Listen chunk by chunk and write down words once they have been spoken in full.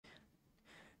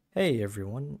Hey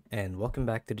everyone, and welcome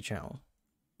back to the channel.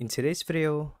 In today's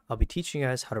video, I'll be teaching you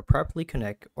guys how to properly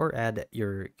connect or add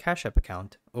your Cash App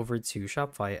account over to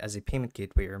Shopify as a payment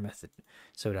gateway or method.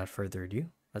 So without further ado,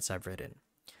 let's dive right in.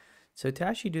 So to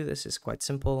actually do this is quite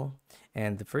simple,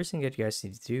 and the first thing that you guys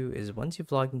need to do is once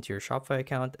you've logged into your Shopify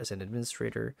account as an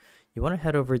administrator, you want to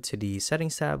head over to the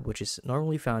Settings tab, which is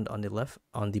normally found on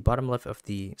the bottom left of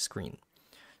the screen.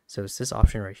 So it's this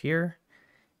option right here,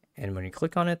 and when you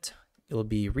click on it, it'll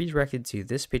be redirected to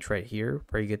this page right here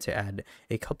where you get to add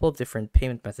a couple of different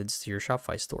payment methods to your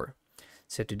Shopify store.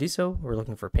 So to do so, we're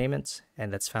looking for payments,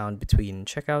 and that's found between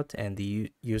checkout and the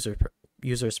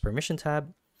user's permission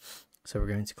tab. So we're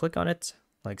going to click on it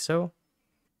like so,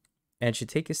 and it should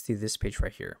take us to this page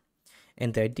right here.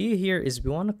 And the idea here is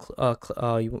we want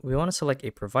to select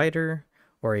a provider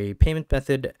or a payment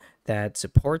method that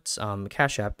supports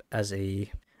Cash App as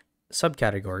a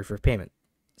subcategory for payment.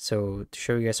 So to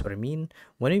show you guys what I mean,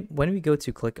 when we go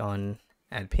to click on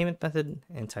add payment method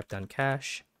and type down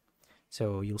cash,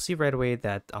 so you'll see right away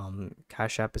that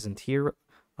Cash App isn't here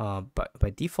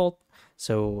by default.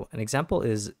 So an example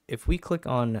is if we click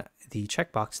on the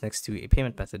checkbox next to a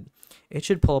payment method, it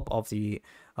should pull up all of the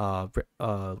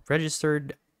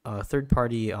registered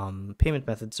third-party payment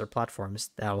methods or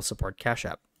platforms that will support Cash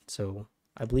App. So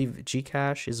I believe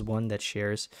Gcash is one that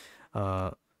shares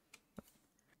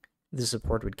the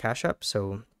support with Cash App.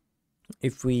 So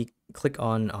if we click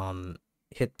on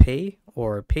hit pay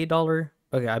or pay dollar,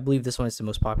 okay, I believe this one is the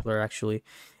most popular actually,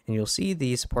 and you'll see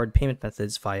the supported payment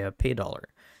methods via pay dollar.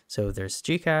 So there's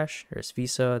Gcash, there's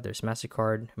Visa, there's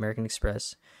MasterCard, American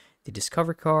Express, the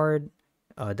Discover card,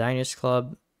 Diners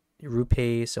Club,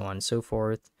 RuPay, so on and so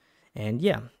forth. And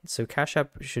yeah, so Cash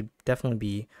App should definitely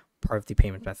be part of the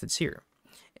payment methods here.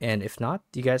 And if not,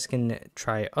 you guys can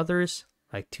try others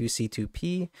like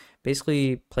 2C2P,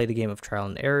 basically play the game of trial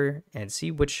and error and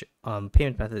see which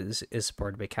payment method is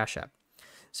supported by Cash App.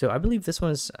 So I believe this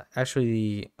one is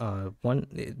actually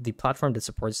the platform that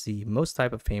supports the most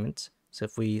type of payments. So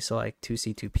if we select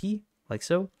 2C2P, like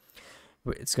so,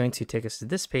 it's going to take us to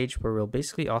this page where we'll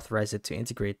basically authorize it to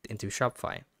integrate into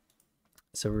Shopify.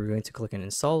 So we're going to click on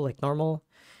install like normal,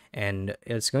 and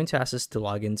it's going to ask us to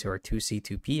log into our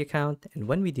 2C2P account. And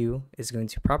when we do, it's going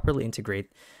to properly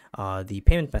integrate the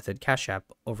payment method Cash App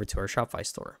over to our Shopify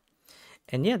store.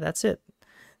 And yeah, that's it.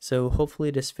 So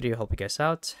hopefully this video helped you guys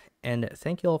out, and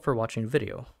thank you all for watching the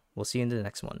video. We'll see you in the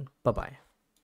next one. Bye-bye.